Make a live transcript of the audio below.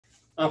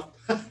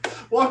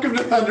Welcome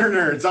to Thunder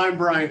Nerds. I'm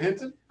Brian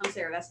Hinton. I'm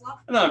Sarah Vesloff.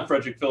 And I'm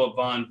Frederick Philip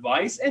von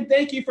Weiss, and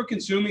thank you for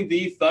consuming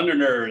the Thunder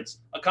Nerds,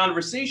 a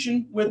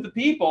conversation with the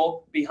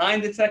people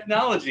behind the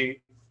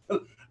technology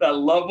that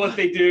love what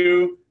they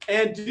do.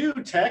 And do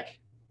tech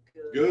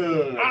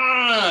good.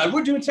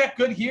 We're doing tech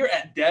good here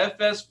at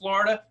DevFest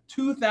Florida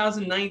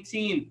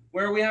 2019.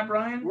 Where are we at,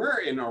 Brian? We're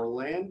in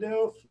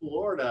Orlando,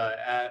 Florida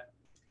at...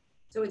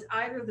 So it's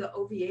either the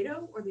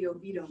Oviedo or the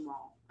Oviedo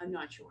Mall. I'm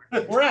not sure.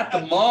 We're at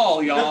the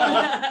mall,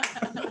 y'all.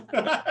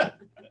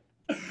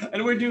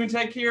 And we're doing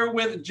tech here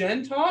with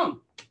Jen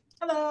Tong.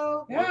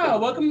 Hello. Yeah,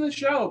 welcome to the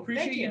show.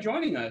 Appreciate Thank you you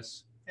joining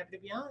us. Happy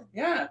to be on.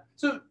 Yeah.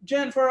 So,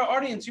 Jen, for our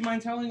audience, you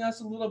mind telling us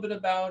a little bit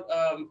about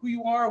who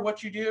you are,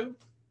 what you do?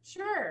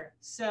 Sure.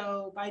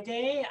 So by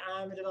day,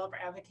 I'm a developer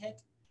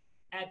advocate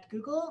at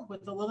Google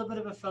with a little bit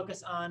of a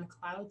focus on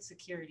cloud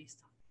security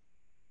stuff.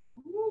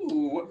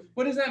 Ooh,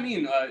 what does that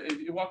mean?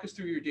 Walk us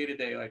through your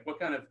day-to-day. Like, what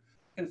kind of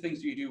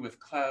things do you do with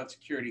cloud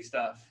security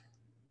stuff?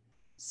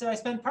 So I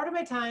spend part of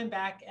my time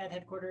back at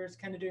headquarters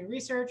kind of doing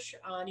research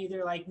on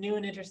either like new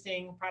and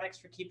interesting products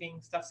for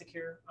keeping stuff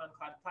secure on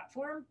cloud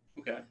platform.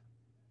 Okay.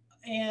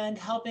 And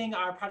helping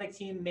our product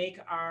team make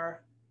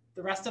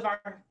the rest of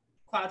our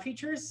cloud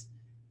features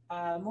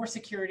more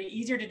security,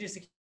 easier to do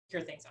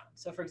secure things on.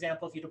 So for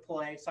example, if you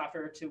deploy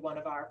software to one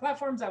of our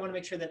platforms, I want to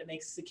make sure that it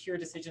makes secure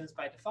decisions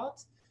by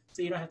default,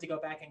 so you don't have to go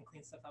back and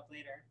clean stuff up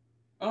later.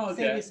 Oh,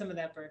 okay. Save you some of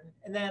that burden.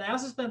 And then I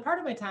also spend part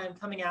of my time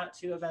coming out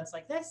to events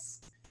like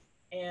this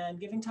and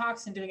giving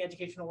talks and doing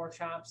educational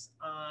workshops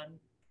on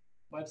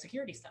web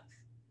security stuff.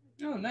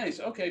 Oh,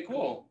 nice. Okay,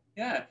 cool.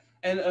 Yeah.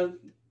 And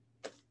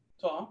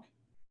talk.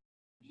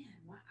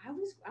 Man, I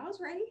was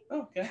ready.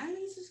 Oh, okay. I think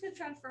he's just going to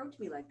try to throw it to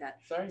me like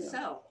that. Sorry.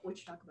 So, what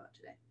you talk about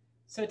today?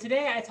 So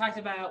today I talked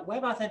about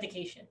web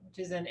authentication, which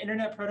is an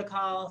internet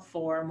protocol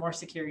for more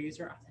secure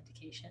user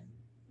authentication.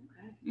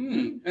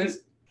 Okay.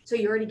 So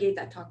you already gave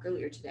that talk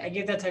earlier today. I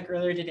gave that talk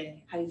earlier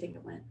today. How do you think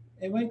it went?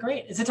 It went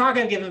great. It's a talk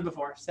I've given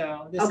before,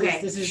 so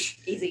this is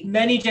easy.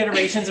 Many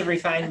generations of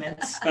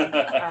refinement.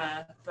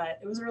 But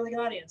it was a really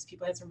good audience.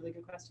 People had some really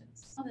good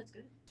questions. Oh, that's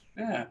good.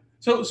 Yeah.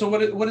 So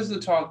what does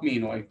the talk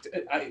mean? Like,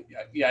 I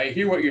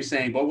hear what you're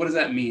saying, but what does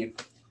that mean?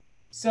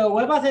 So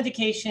web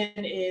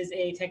authentication is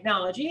a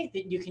technology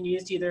that you can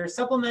use to either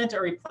supplement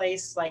or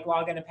replace like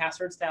login and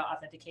password style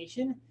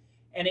authentication.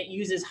 And it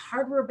uses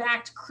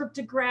hardware-backed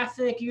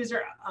cryptographic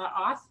user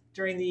auth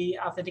during the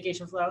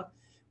authentication flow,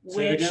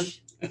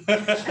 which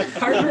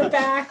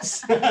hardware-backed,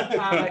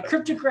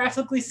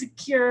 cryptographically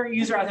secure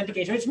user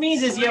authentication, which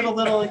means is you have a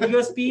little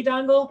USB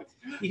dongle,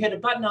 you hit a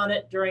button on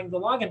it during the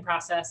login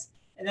process,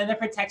 and then that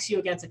protects you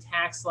against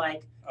attacks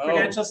like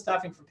credential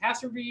stuffing from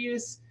password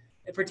reuse.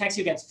 It protects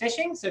you against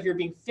phishing. So if you're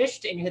being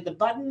phished and you hit the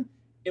button,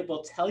 it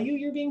will tell you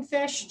you're being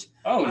phished.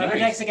 Oh, nice. It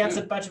protects against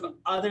a bunch of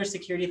other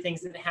security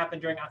things that happen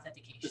during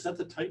authentication. Is that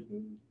the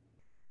Titan?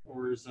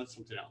 Or is that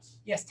something else?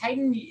 Yes,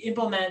 Titan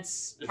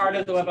implements part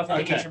of the web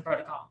authentication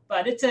protocol,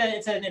 but it's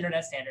an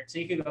internet standard. So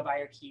you could go buy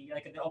your key,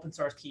 like an open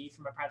source key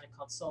from a project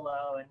called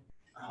Solo, and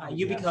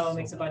Yubico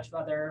makes a bunch of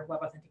other web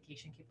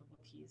authentication capable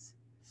keys.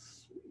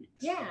 Sweet.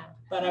 Yeah,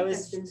 but I've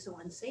been so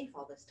unsafe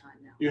all this time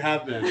now. You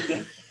have been.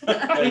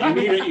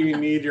 You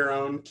need your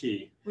own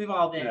key. We've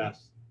all been.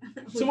 Yes.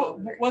 So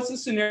what's the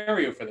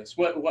scenario for this?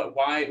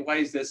 Why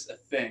is this a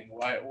thing?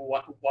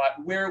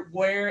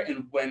 Where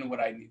and when would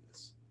I need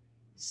this?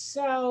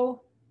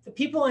 So the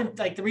people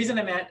the reason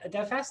I'm at a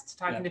DevFest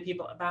talking to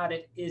people about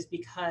it is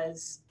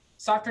because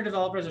software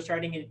developers are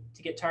starting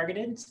to get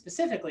targeted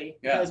specifically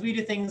because we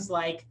do things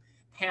like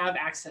have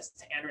access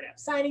to Android app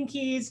signing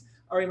keys,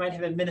 or we might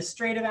have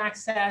administrative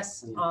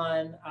access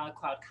on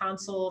Cloud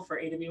Console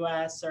for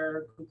AWS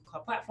or Google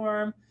Cloud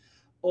Platform,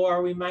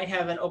 or we might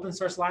have an open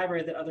source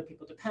library that other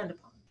people depend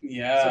upon.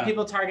 Yeah. So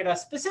people target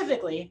us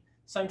specifically.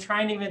 So I'm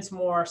trying to convince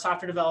more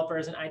software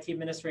developers and IT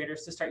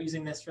administrators to start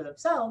using this for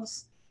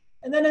themselves.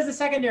 And then as a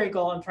secondary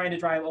goal, I'm trying to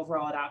drive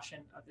overall adoption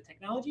of the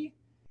technology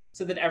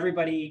so that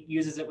everybody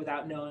uses it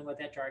without knowing what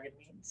that jargon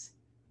means.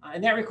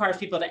 And that requires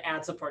people to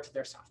add support to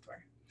their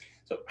software.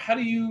 So how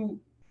do you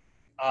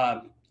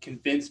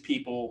convince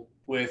people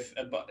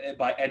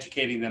by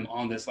educating them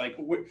on this? Like,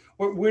 what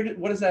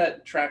does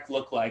that track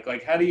look like?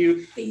 Like, how do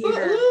you? Let me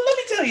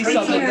tell you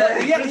something.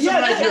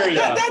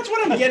 That's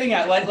what I'm getting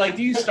at. Like,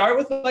 do you start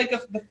with like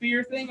the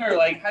fear thing, or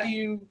like, how do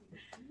you?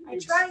 I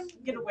try and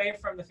get away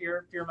from the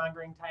fear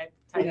mongering type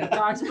of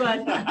talks,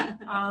 but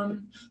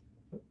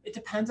it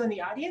depends on the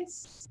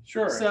audience.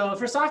 Sure. So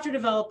for software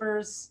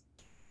developers,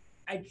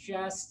 I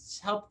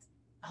just show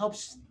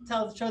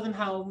them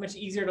how much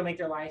easier it'll make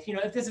their life. You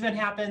know, if this event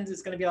happens,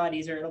 it's going to be a lot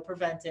easier. It'll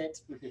prevent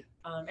it.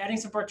 Adding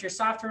support to your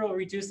software will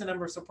reduce the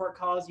number of support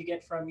calls you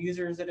get from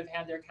users that have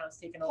had their accounts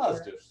taken over.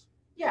 Positives.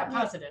 Yeah,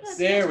 positives.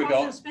 There we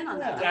go. Spin on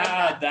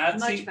that. That's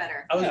much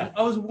better. I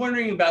was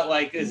wondering about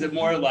like, is it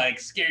more like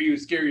scare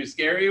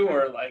you,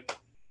 or like?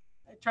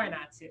 I try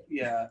not to.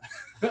 Yeah,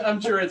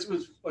 I'm sure it's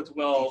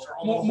well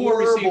more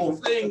more horrible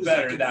received things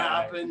better that that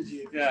happen.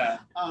 Yeah.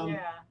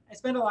 Yeah, I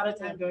spend a lot of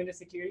time going to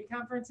security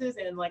conferences,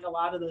 and like a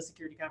lot of those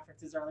security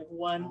conferences are like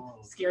one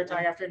scare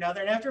talk after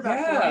another. And after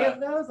about 40 of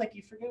those, like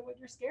you forget what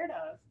you're scared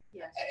of.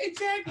 Yeah.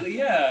 Exactly.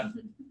 Yeah.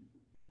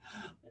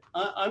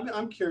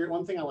 I'm curious.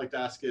 One thing I like to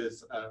ask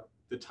is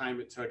the time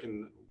it took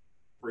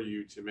for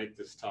you to make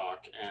this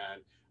talk,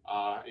 and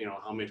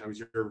how many times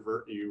you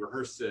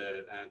rehearsed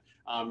it,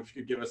 and if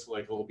you could give us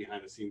like a little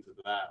behind the scenes of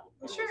that.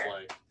 What Sure. it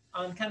was like.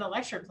 On kind of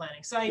lecture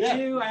planning. So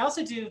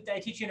I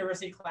teach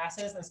university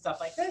classes and stuff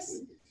like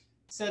this.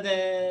 So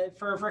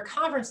for a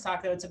conference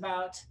talk though, it's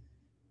about,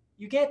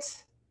 you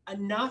get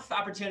enough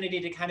opportunity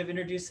to kind of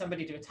introduce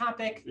somebody to a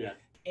topic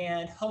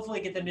and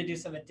hopefully get them to do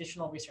some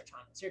additional research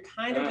on it. So you're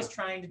kind of just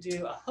trying to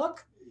do a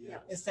hook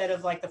instead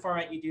of like the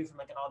format you do from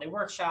like an all-day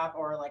workshop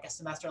or like a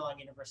semester-long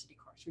university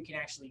course where you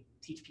can actually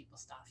teach people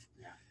stuff.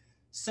 Yeah.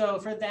 So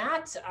for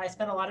that, I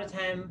spent a lot of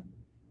time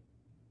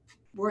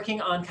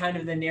working on kind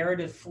of the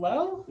narrative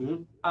flow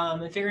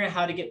and figuring out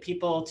how to get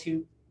people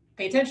to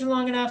pay attention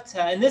long enough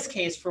to, in this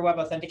case for web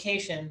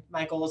authentication,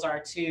 my goals are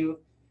to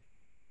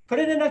put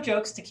in enough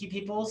jokes to keep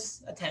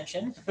people's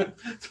attention, a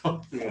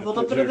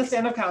little bit of the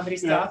stand-up comedy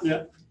stuff.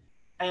 Yeah.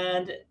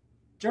 And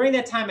during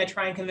that time, I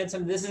try and convince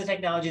them this is a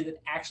technology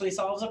that actually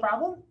solves a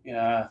problem.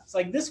 Yeah. It's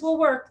like, this will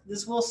work.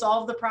 This will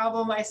solve the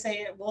problem I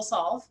say it will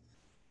solve.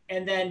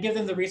 And then give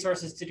them the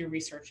resources to do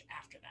research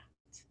after that.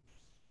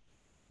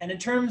 And in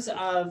terms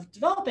of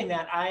developing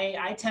that,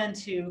 I tend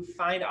to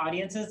find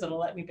audiences that'll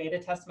let me beta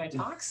test my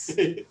talks.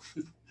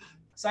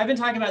 So I've been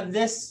talking about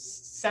this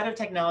set of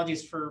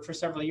technologies for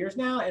several years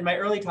now, and my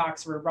early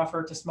talks were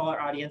rougher to smaller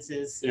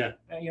audiences. Yeah.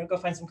 Go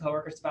find some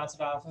coworkers to bounce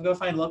it off, and go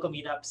find local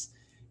meetups.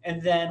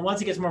 And then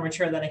once it gets more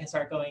mature, then I can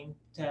start going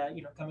to,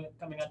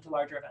 coming on to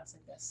larger events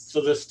like this.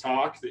 So this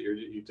talk that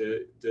you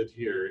did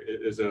here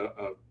is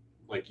a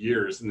like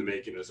years in the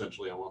making,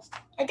 essentially, almost.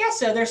 I guess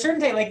so. There's certain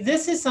things, like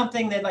this is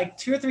something that like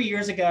 2 or 3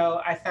 years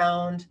ago I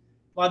found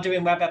while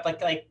doing web app,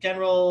 like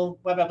general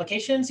web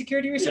application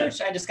security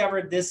research. I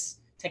discovered this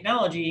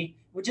technology,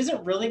 which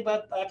isn't really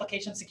web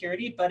application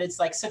security, but it's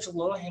like such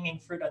low hanging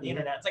fruit on the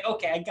internet. It's like,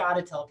 okay, I got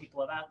to tell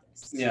people about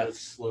this. Yeah, it's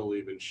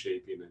slowly been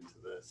shaping into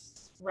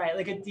this. Right,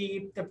 like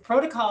the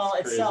protocol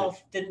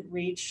itself didn't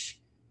reach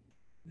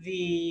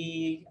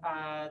the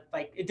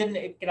it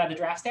didn't get out of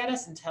draft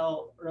status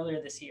until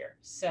earlier this year.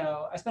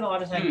 So I spent a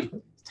lot of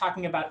time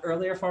talking about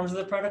earlier forms of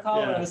the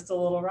protocol when it was still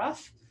a little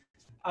rough,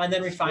 and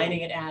then refining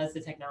it as the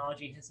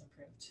technology has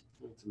improved.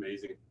 It's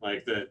amazing,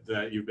 like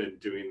that you've been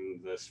doing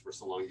this for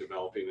so long,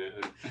 developing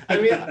it. And I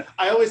mean,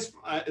 I always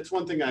it's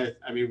one thing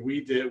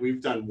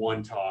we've done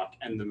one talk,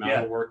 and the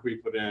amount of work we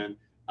put in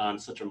on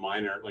such a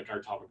minor, like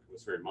our topic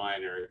was very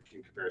minor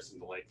in comparison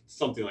to like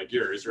something like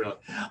yours, really.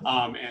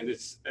 And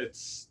it's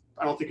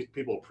I don't think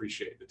people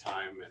appreciate the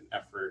time and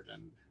effort,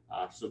 and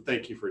so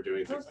thank you for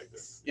doing things like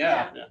this.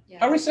 Yeah.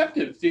 How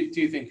receptive do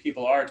you think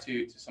people are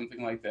to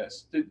something like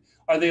this?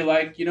 Are they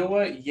like, you know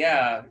what?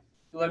 Yeah,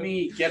 let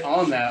me get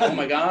on that. Oh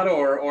my God.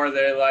 Or are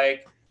they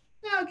like,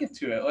 yeah, I'll get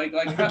to it. Like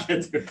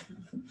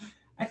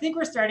I think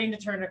we're starting to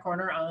turn a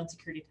corner on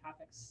security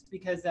topics,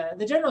 because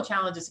the general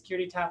challenge is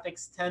security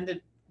topics tend to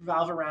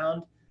revolve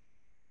around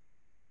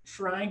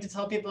trying to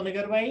tell people in a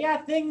good way,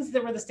 things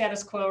that were the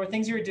status quo or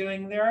things you were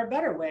doing, there are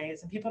better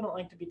ways, and people don't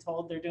like to be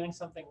told they're doing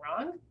something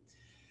wrong.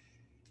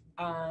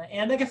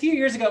 And like a few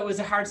years ago, it was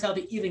a hard sell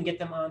to even get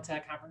them onto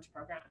conference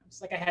programs.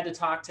 Like I had to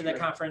talk to the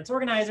conference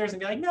organizers and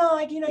be like, no,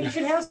 like, you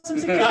should have some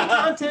security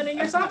content in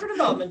your software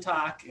development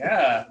talk.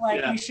 Yeah.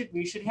 Like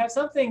we should have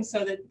something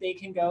so that they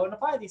can go and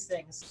apply these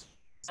things.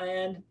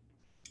 And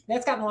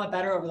that's gotten a lot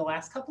better over the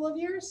last couple of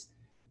years.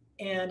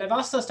 And I've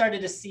also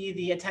started to see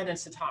the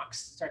attendance to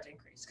talks start to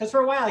increase. Because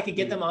for a while I could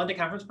get them onto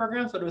conference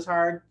programs, but it was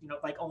hard,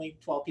 like only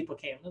 12 people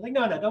came. I was like,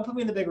 no, don't put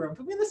me in the big room.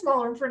 Put me in the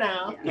small room for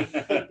now.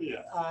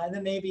 And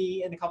then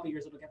maybe in a couple of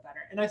years it'll get better.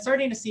 And I'm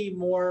starting to see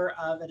more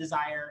of a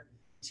desire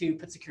to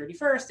put security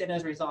first. And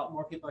as a result,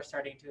 more people are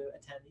starting to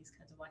attend these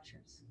kinds of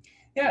lectures.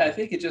 Yeah, I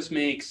think it just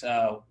makes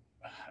sense.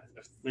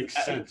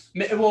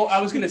 Well,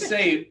 I was going to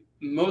say,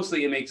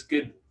 mostly it makes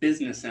good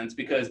business sense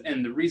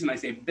and the reason I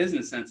say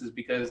business sense is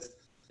because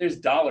there's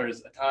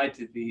dollars tied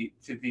to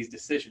these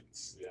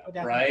decisions,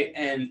 right?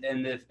 And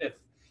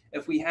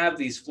if we have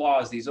these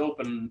flaws, these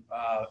open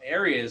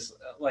areas,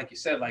 like you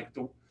said, like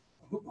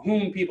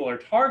whom people are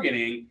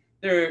targeting,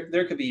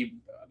 there could be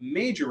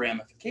major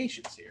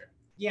ramifications here.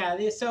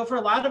 Yeah. So for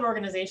a lot of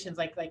organizations,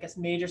 like a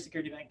major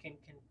security event can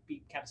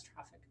be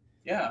catastrophic.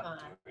 Yeah.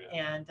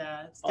 And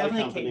it's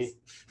definitely a case.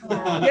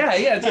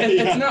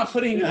 It's not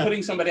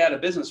putting somebody out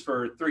of business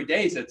for 3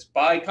 days. It's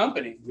by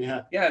company.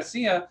 Yeah.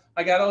 See ya.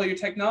 I got all your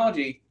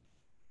technology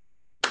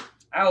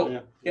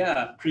out.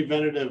 Yeah.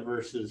 Preventative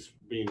versus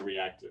being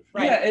reactive.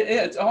 Right. Yeah.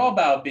 It's all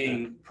about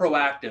being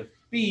proactive.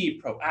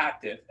 Be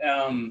proactive.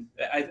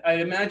 I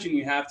imagine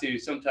you have to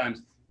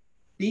sometimes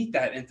beat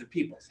that into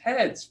people's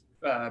heads,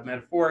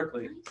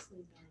 metaphorically.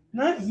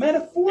 Not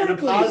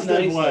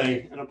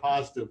metaphorically. In a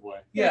positive way.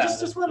 Yeah,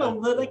 just want to,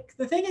 like,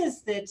 the thing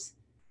is that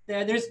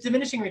there's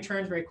diminishing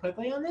returns very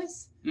quickly on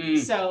this.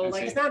 So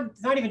like it's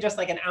not even just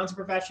like an ounce of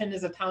prevention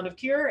is a pound of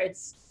cure.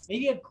 It's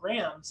maybe a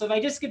gram. So if I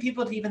just get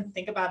people to even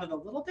think about it a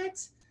little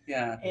bit,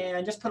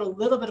 and just put a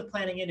little bit of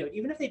planning into it,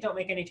 even if they don't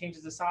make any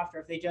changes to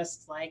software, if they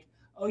just like,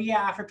 oh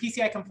yeah, for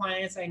PCI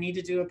compliance, I need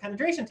to do a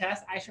penetration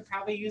test. I should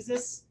probably use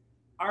this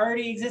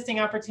already existing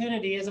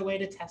opportunity as a way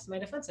to test my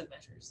defensive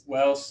measures.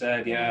 Well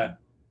said. Yeah.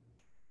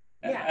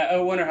 I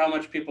wonder how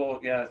much people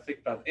think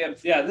about it.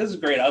 Yeah, this is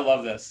great. I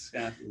love this.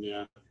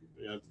 Yeah.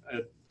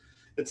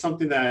 It's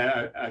something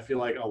that I feel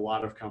like a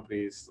lot of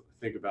companies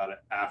think about it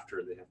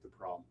after they have the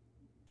problem.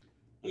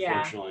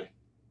 Unfortunately.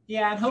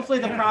 Yeah, and hopefully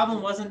the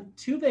problem wasn't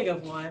too big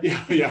of one.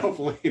 Yeah,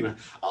 hopefully.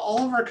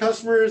 All of our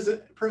customers'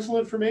 personal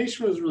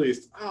information was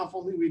released. Oh, if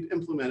only we'd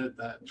implemented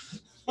that.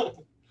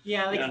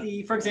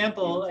 For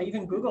example,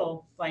 even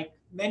Google, like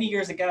many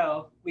years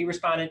ago, we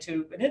responded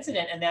to an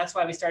incident, and that's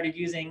why we started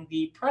using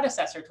the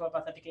predecessor to web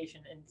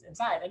authentication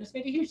inside, and it's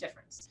made a huge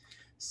difference.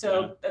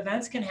 So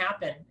events can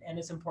happen, and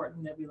it's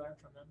important that we learn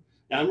from them.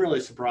 Yeah, I'm really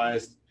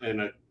surprised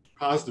in a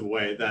positive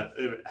way that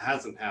it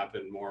hasn't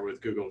happened more with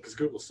Google, because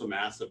Google's so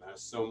massive,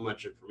 has so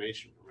much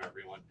information from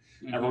everyone.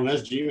 Everyone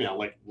has Gmail,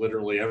 like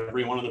literally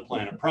everyone on the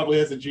planet probably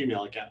has a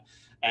Gmail account.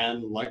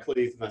 And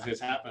luckily, if nothing has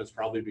happened, it's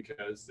probably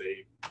because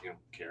they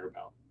care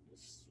about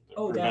this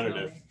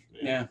preventative.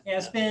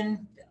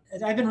 Definitely.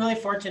 I've been really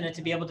fortunate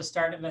to be able to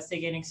start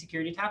investigating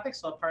security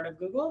topics while part of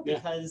Google,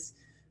 because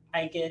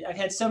I've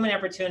had so many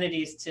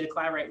opportunities to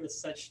collaborate with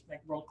such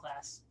like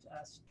world-class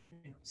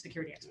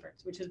security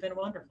experts, which has been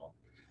wonderful.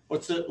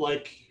 What's it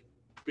like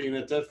being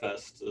at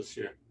DevFest this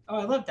year? Oh,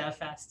 I love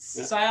DevFests.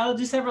 Yeah. So I'll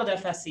do several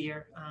DevFests a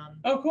year.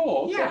 Oh,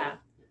 cool. Okay. Yeah.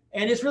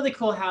 And it's really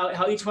cool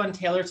how each one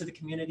tailors to the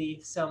community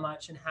so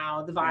much, and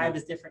how the vibe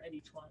is different at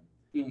each one.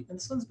 And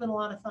this one's been a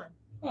lot of fun.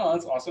 Oh,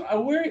 that's awesome.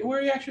 Where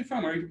are you actually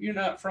from? You're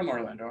not from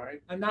Orlando,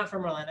 right? I'm not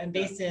from Orlando. I'm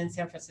based in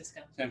San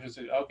Francisco. San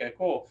Francisco. Okay,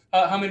 cool.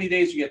 How many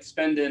days do you get to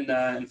spend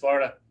in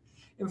Florida?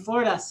 In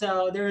Florida.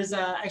 So there's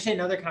actually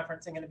another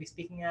conference I'm going to be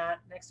speaking at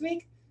next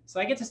week. So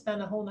I get to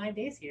spend a whole 9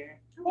 days here.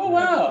 Oh,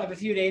 wow. I have a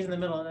few days in the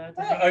middle of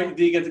that.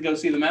 Do you get to go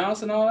see the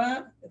mouse and all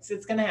that?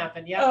 It's going to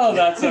happen, yeah. Oh,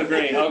 that's so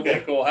great.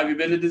 Okay, cool. Have you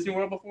been to Disney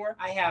World before?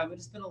 I have, but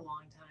it's been a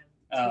long time.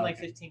 It's been like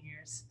 15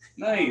 years.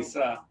 Nice.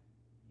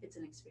 It's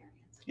an experience.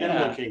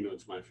 Animal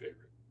Kingdom's my favorite.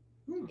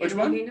 Which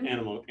one?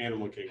 Animal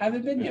Kingdom.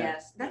 Haven't been yet.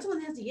 Yes, that's the one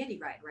that has the Yeti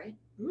ride, right?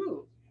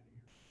 Ooh.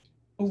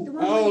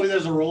 Oh,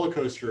 there's a roller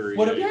coaster.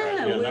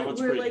 That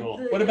one's pretty cool.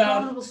 What about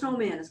Abominable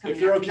Snowman is coming?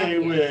 If you're okay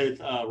with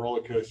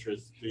roller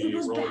coasters, the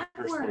roller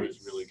coaster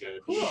is really good.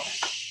 Cool.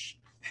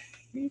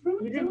 You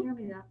didn't hear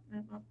me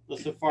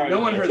that. So far, no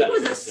one heard that. It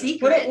was a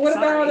secret. What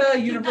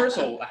about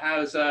Universal?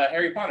 How's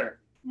Harry Potter?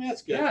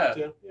 That's good.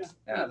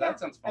 Yeah, that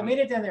sounds fun. I made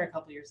it down there a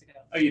couple years ago.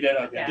 Oh, you did?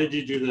 Okay. Yeah. Did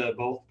you do the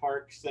both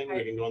parks thing where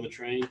you can go on the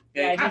train?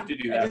 Yeah, you have to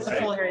do that. I did the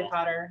full Harry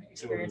Potter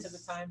experience at the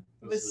time.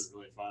 It was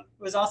really fun.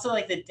 It was also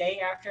like the day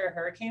after a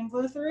hurricane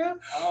blew through.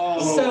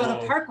 Oh. So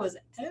the park was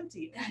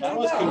empty. That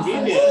was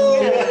convenient.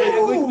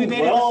 Yeah. We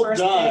made it the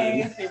first done.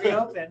 day they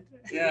reopened.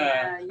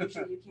 Yeah,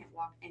 usually you can't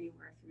walk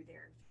anywhere through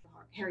there.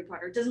 Harry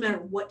Potter. It doesn't matter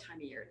what time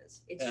of year it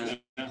is. It's just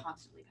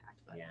constantly packed.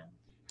 But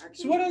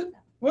So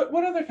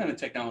what other kind of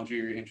technology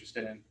are you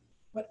interested in?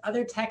 What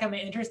other tech am I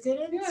interested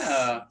in?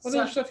 Yeah. What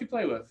other stuff you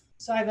play with?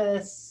 So I have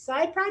a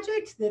side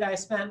project that I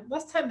spent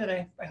less time than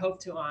I hope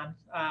to on,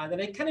 that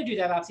I kind of do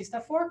DevOpsy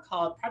stuff for,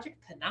 called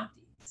Project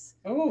Panoptes.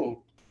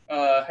 Oh,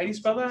 how do you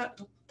spell that?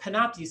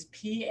 Panoptes,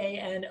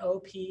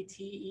 Panoptes.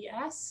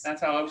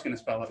 That's how I was going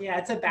to spell it. Yeah,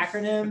 it's a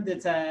backronym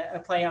that's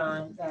a play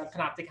on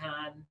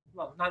Panopticon.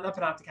 Well, not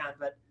Panopticon,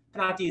 but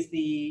Panoptes,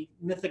 the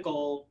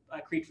mythical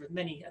creature with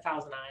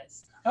 1,000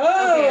 eyes.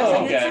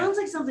 Oh, okay. It sounds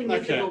like something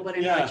mythical, but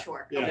I'm not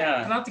sure.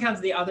 Yeah.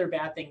 Panopticon's the other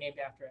bad thing named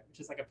after it, which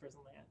is like a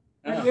prison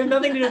layout. We have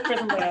nothing to do with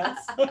prison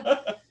layouts.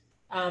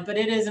 But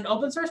it is an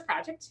open source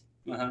project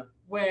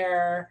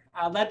where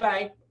led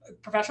by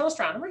professional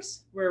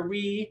astronomers, where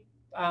we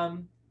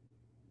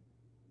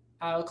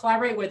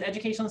collaborate with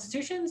educational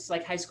institutions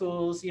like high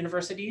schools,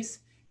 universities,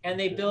 and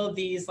they build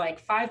these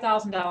like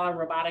 $5,000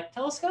 robotic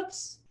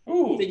telescopes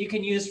that you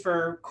can use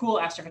for cool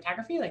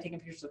astrophotography, like taking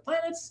pictures of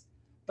planets.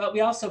 But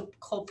we also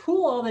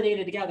pool all the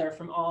data together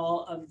from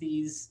all of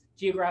these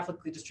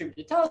geographically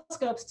distributed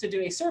telescopes to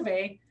do a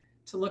survey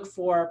to look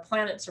for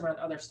planets around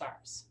other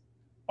stars.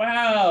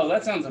 Wow,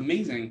 that sounds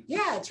amazing.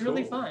 Yeah, it's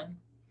really fun.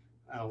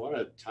 Wow, what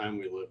a time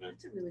we live in.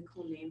 That's a really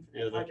cool name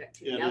for the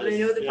project. Yeah, now that I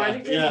know what the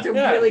project is, it's a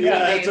Yeah, really cool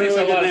that name. makes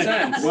a lot of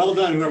sense. Well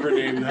done, whoever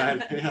named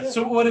that. Yeah.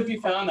 So what have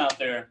you found out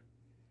there?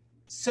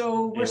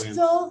 So we're Aliens.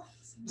 still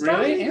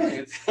Really?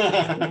 Aliens.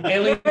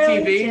 Alien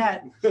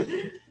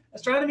TV?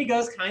 Astronomy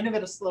goes kind of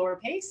at a slower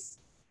pace.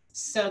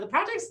 So the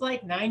project's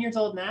like 9 years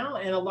old now,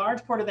 and a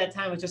large part of that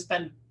time was just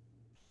spent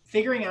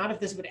figuring out if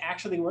this would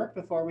actually work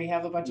before we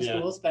have a bunch of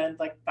schools spend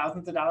like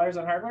thousands of dollars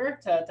on hardware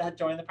to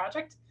join the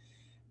project.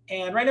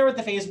 And right now we're at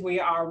the phase we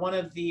are one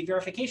of the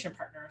verification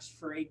partners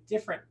for a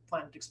different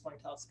planet exploring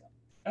telescope.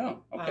 Oh,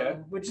 okay.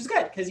 Which is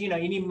good because you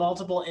need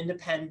multiple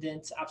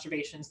independent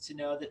observations to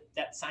know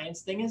that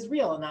science thing is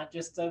real and not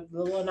just a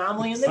little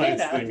anomaly in the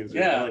Science data. thing is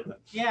real. I like that.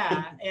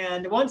 Yeah,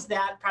 and once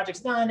that project's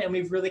done and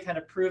we've really kind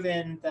of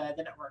proven the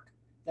network,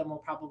 then we'll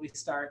probably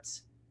start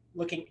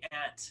looking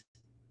at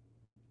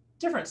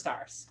different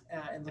stars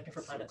and looking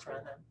for planets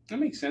around them. That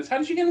makes sense. How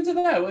did you get into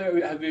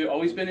that? Have you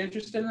always been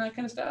interested in that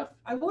kind of stuff?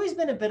 I've always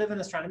been a bit of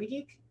an astronomy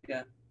geek.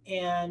 Yeah.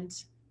 And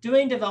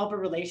doing developer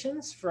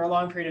relations for a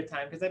long period of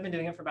time, because I've been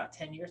doing it for about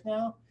 10 years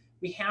now,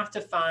 we have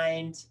to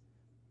find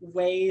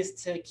ways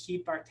to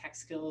keep our tech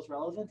skills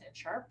relevant and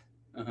sharp.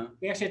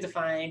 We actually have to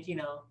find,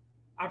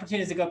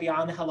 opportunities to go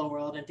beyond the hello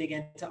world and dig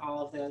into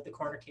all of the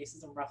corner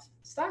cases and rough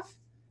stuff.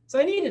 So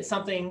I needed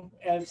something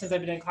since I've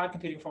been doing cloud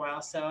computing for a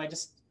while. So I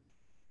just,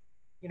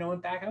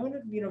 went back. I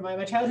wanted,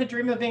 my childhood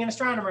dream of being an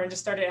astronomer and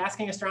just started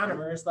asking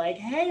astronomers like,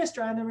 hey,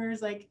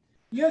 astronomers, like,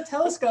 you have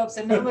telescopes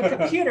and no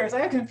computers.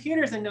 I have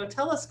computers and no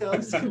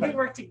telescopes. Can we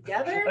work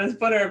together? Let's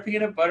put our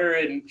peanut butter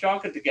and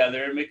chocolate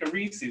together and make a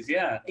Reese's.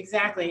 Yeah.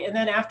 Exactly. And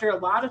then after a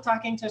lot of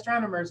talking to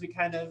astronomers, we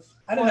kind of...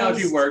 How did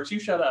analogy works? You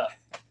shut up.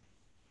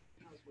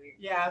 That was weird.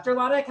 Yeah, after a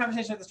lot of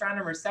conversation with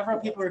astronomers, several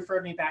people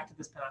referred me back to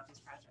this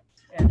Panopticon project.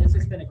 And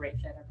it's been a great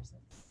fit ever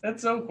since.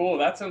 That's so cool.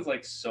 That sounds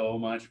like so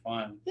much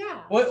fun.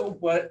 Yeah.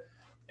 What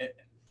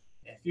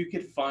if you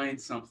could find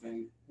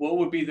something, what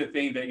would be the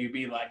thing that you'd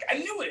be like, I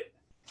knew it?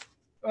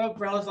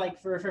 Relative,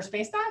 like for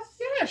space stuff?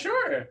 Yeah,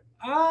 sure.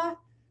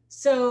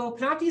 So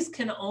Panopticons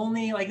can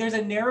only, there's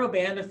a narrow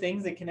band of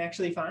things that can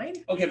actually find.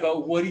 Okay,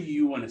 but what do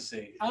you want to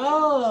see?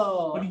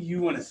 Oh. What do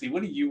you want to see?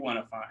 What do you want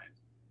to find?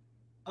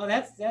 Oh,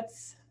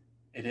 that's.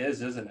 It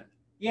is, isn't it?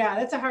 Yeah,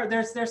 that's a hard.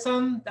 There's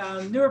some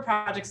newer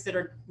projects that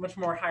are much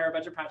more higher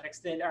budget projects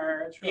that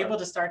are able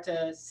to start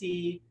to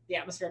see the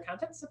atmospheric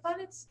contents of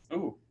planets.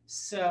 Oh.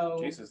 So.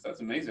 Jesus, that's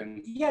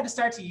amazing. Yeah, to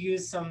start to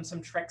use some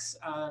tricks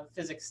of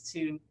physics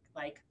to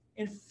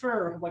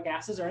infer what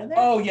gases are in there.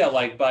 Oh yeah,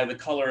 like by the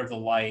color of the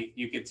light,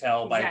 you could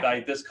tell Exactly. by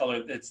this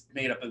color it's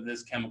made up of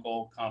this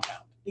chemical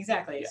compound.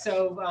 Exactly. Yeah.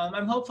 So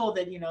I'm hopeful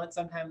that at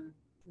sometime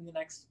in the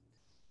next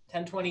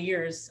 10, 20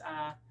 years,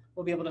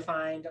 we'll be able to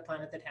find a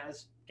planet that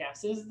has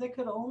gases that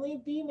could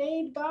only be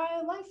made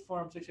by life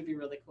forms, which would be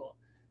really cool.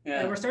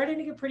 Yeah. And we're starting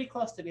to get pretty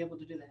close to be able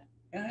to do that.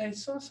 Yeah, I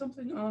saw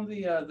something on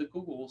the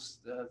Googles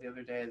the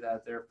other day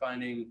that they're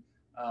finding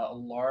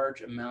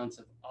large amounts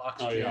of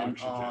oxygen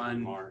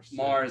on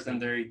Mars,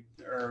 and they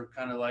are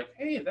kind of like,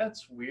 hey,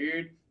 that's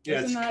weird.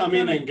 Yeah, it's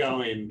coming and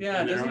going.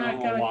 Yeah, doesn't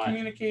that kind of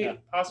communicate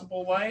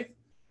possible life?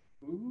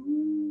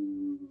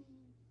 Ooh.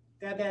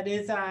 That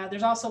is,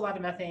 there's also a lot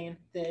of methane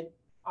that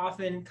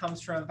often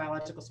comes from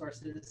biological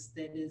sources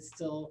that is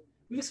still,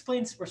 we've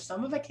explained where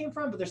some of it came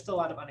from, but there's still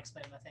a lot of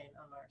unexplained methane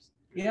on Mars.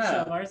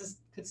 Yeah. So Mars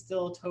could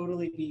still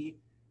totally be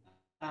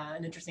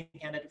an interesting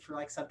candidate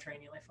for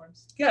subterranean life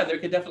forms. Yeah, there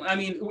could definitely, I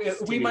mean,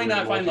 we might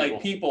not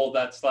find people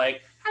that's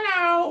like,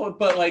 hello,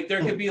 but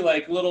there could be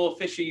little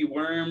fishy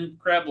worm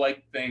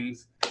crab-like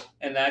things,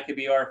 and that could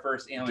be our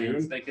first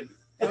aliens. Dune? They could,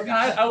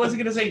 I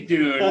wasn't going to say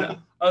dune.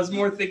 I was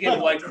more thinking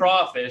of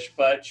crawfish,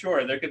 but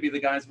sure, there could be the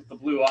guys with the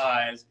blue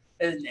eyes.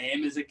 His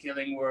name is a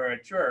killing word.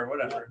 Sure,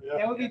 whatever. Yeah.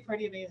 That would be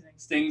pretty amazing.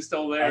 Sting's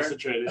still there.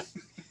 Concentrated.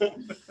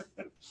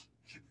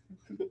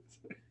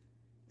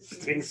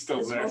 Sting's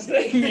still there.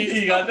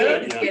 You got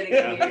that? It's getting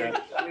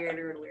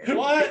weirder and weirder.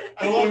 What?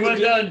 I We love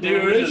went down Dune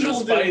and the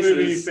original Dune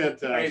movie.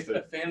 spices. Are you Fantastic.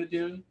 a fan of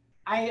Dune?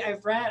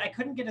 I've read, I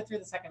couldn't get it through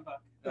the second book.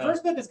 The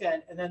first book is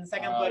good, and then the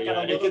second book got yeah,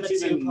 a it little gets bit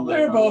too even political.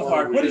 They're both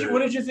hard. What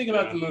weird. did you think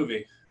about the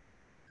movie?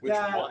 Which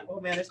one?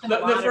 Oh man, there's been a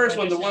lot The of first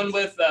one, the one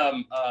renditions.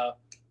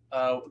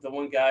 with the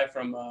one guy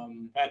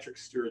from Patrick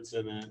Stewart's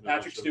in it.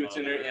 Patrick Stewart's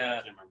in it, yeah. I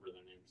can't remember their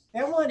names.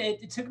 That one,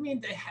 it took me,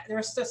 there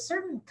was a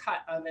certain cut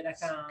of it I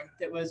found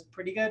that was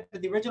pretty good,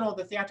 but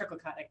the theatrical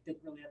cut, I didn't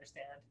really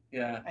understand.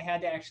 yeah. I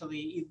had to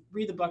actually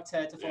read the book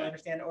to fully Yeah.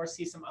 understand or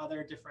see some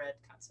other different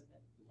cuts of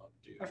it. Love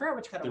Dune. I forgot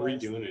which cut They're it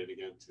was. redoing it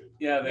again too.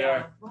 Yeah, they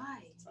are.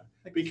 Why?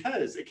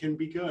 Because it can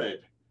be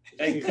good.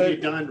 It It can be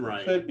done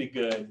right. Could be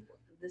good.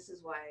 This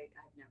is why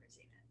I've never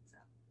seen it. So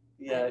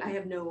Yeah. I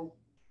have no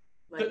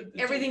The-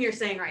 everything you're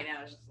saying right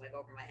now is just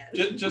over my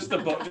head. Just the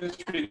book.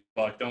 Just read the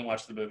book. Don't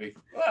watch the movie.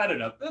 Well, I don't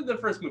know. The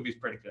first movie's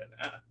pretty good.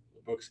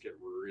 The books get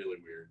really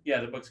weird. Yeah,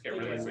 the books get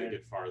really As they weird.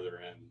 get farther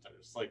in,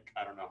 there's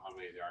I don't know how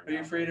many there are. Are you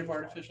now, afraid but of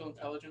there's artificial a lot.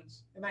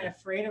 intelligence? Am I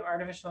afraid of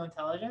artificial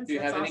intelligence? Do you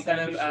That's have any also kind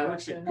a of, good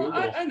question. Google.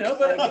 I know,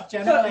 but Like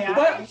general AI?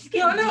 but It's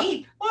getting no.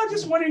 deep. Well, I'm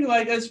just wondering,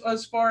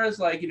 as far as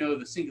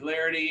the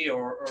singularity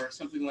or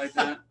something like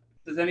that.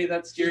 Does any of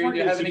that scare you? Do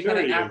you have any kind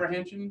of Security.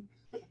 apprehension?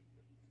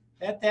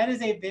 That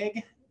is a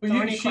big Well,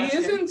 thorny she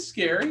question. isn't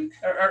scary.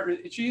 Or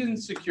she isn't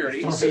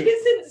security. She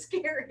isn't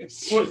scary.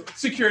 Well,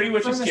 security,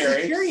 which From is a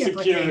scary. security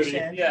Security.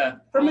 implication. Yeah,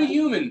 from a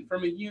human.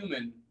 From a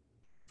human.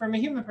 From a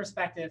human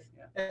perspective,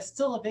 Yeah. that's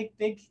still a big,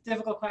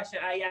 difficult question.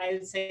 I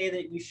would say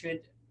that we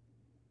should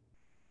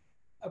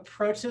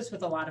approach this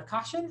with a lot of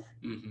caution.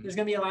 Mhm. There's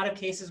going to be a lot of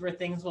cases where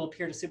things will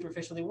appear to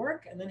superficially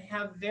work and then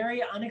have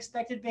very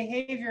unexpected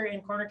behavior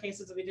in corner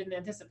cases that we didn't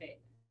anticipate.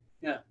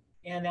 Yeah.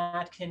 and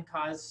that can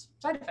cause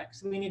side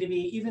effects. We need to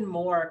be even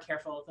more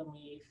careful than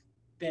we've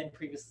been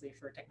previously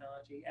for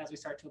technology as we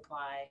start to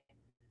apply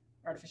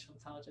artificial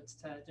intelligence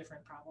to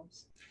different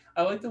problems.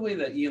 I like the way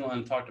that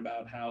Elon talked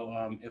about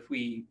how if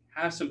we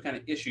have some kind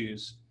of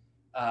issues,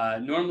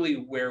 normally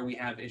where we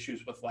have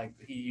issues with, like,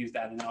 he used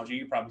that analogy,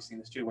 you've probably seen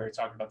this too, where he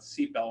talked about the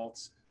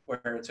seatbelts,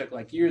 where it took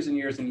like years and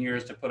years and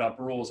years to put up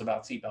rules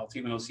about seatbelts,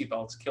 even though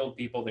seatbelts killed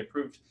people. They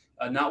proved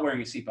not wearing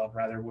a seatbelt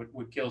rather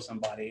would kill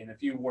somebody. And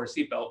if you wore a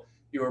seatbelt,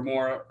 you were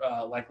more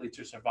likely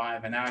to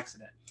survive an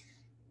accident.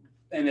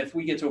 And if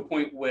we get to a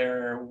point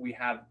where we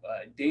have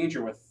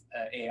danger with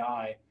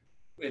AI,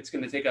 it's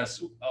going to take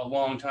us a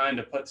long time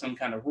to put some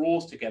kind of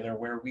rules together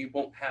where we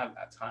won't have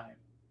that time.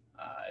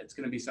 It's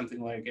going to be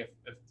something like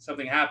if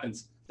something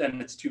happens,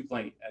 then it's too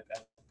late at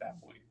that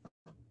point.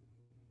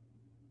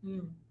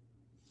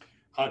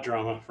 Hot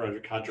drama,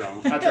 Frederick. Hot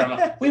drama. Hot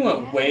drama. We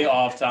went way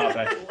off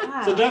topic.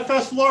 Wow. So Deaf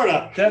Fest,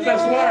 Florida. Deaf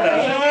Fest, Florida.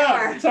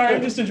 Yeah. Sorry,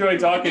 I'm just enjoying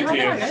talking to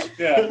you.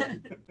 Yeah.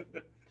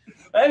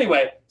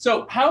 Anyway,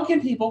 so how can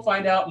people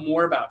find out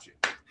more about you?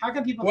 How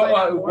can people find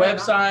out more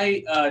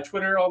website,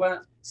 Twitter, all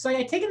that? So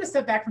I've taken a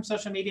step back from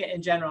social media in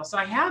general. So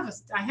I have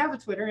a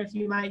Twitter. If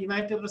you might be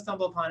able to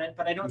stumble upon it,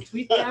 but I don't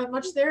tweet that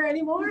much there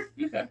anymore.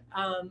 Okay.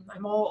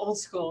 I'm old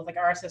school with like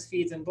RSS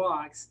feeds and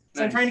blogs. So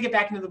Nice. I'm trying to get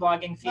back into the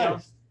blogging field.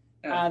 Nice.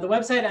 Yeah. The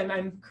website,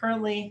 I'm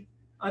currently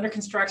under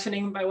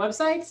constructioning my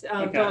website.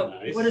 Okay. But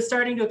Nice. what is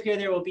starting to appear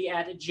there will be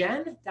at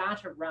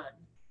gen.run.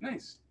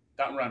 Nice.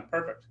 .run.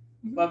 Perfect.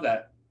 Mhm. Love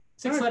that.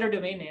 6-letter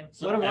domain name.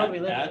 So what a world we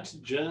live in. at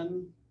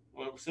Jen.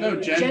 What was No,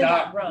 that?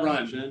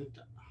 gen.run. Jen.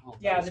 Oh,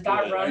 Yeah, that's the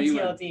good. .run Are you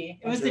in? TLD.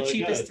 It was That's the really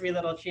cheapest good. 3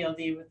 little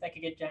TLD that I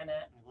could get Gen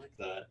at. I like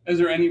that. Is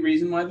there any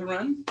reason why the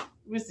run?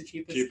 It was the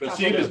cheapest. Cheapest.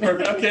 Cheapest.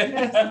 Perfect. Okay.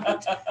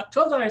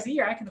 $12 a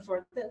year, I can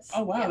afford this.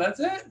 Oh, wow. That's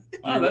it?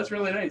 Wow, that's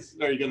really nice.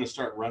 Are you going to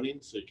start running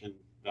so you can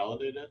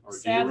validate it, or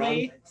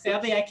Sadly, do you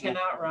run? I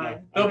cannot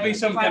run. There'll I'm be a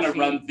some flat kind of fee.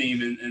 run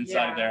theme inside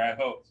Yeah. there, I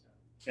hope.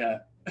 Yeah.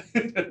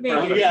 Maybe.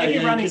 Perfect. Yeah, Maybe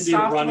you running can do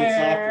running software.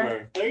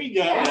 software. There you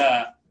go.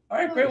 Yeah. All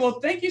right, great. Well,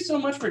 thank you so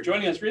much for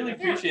joining us. Really Yeah.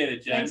 appreciate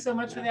it, Jen. Thanks so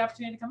much for the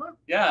opportunity to come on.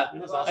 Yeah.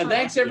 That was And And awesome.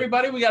 thanks,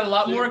 everybody. We got a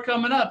lot more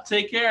coming up.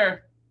 Take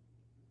care.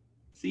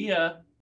 See ya.